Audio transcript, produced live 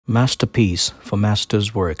Masterpiece for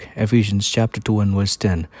master's work. Ephesians chapter 2 and verse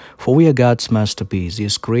 10. For we are God's masterpiece. He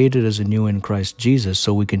is created as anew in Christ Jesus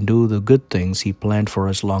so we can do the good things He planned for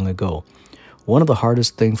us long ago. One of the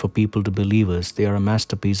hardest things for people to believe is they are a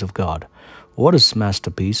masterpiece of God. What is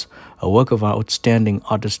masterpiece? A work of outstanding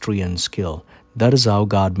artistry and skill. That is how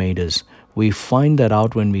God made us. We find that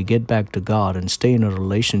out when we get back to God and stay in a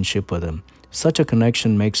relationship with Him. Such a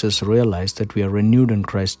connection makes us realize that we are renewed in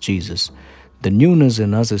Christ Jesus. The newness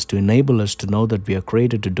in us is to enable us to know that we are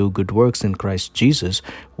created to do good works in Christ Jesus,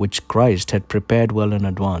 which Christ had prepared well in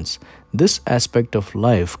advance. This aspect of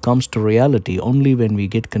life comes to reality only when we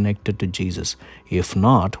get connected to Jesus. If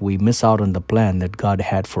not, we miss out on the plan that God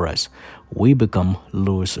had for us. We become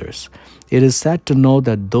losers. It is sad to know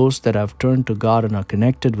that those that have turned to God and are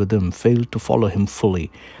connected with Him fail to follow Him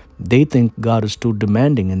fully. They think God is too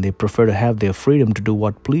demanding and they prefer to have their freedom to do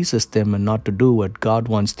what pleases them and not to do what God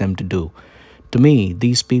wants them to do. To me,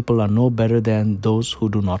 these people are no better than those who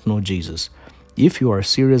do not know Jesus. If you are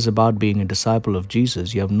serious about being a disciple of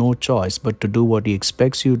Jesus, you have no choice but to do what He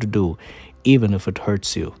expects you to do, even if it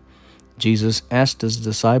hurts you. Jesus asked His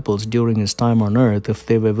disciples during His time on earth if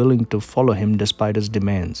they were willing to follow Him despite His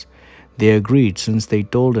demands. They agreed since they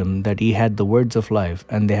told Him that He had the words of life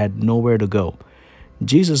and they had nowhere to go.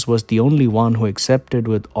 Jesus was the only one who accepted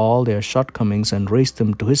with all their shortcomings and raised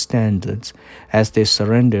them to His standards as they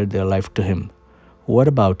surrendered their life to Him. What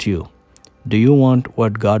about you? Do you want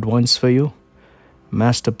what God wants for you?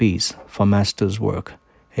 Masterpiece for master's work.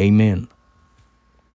 Amen.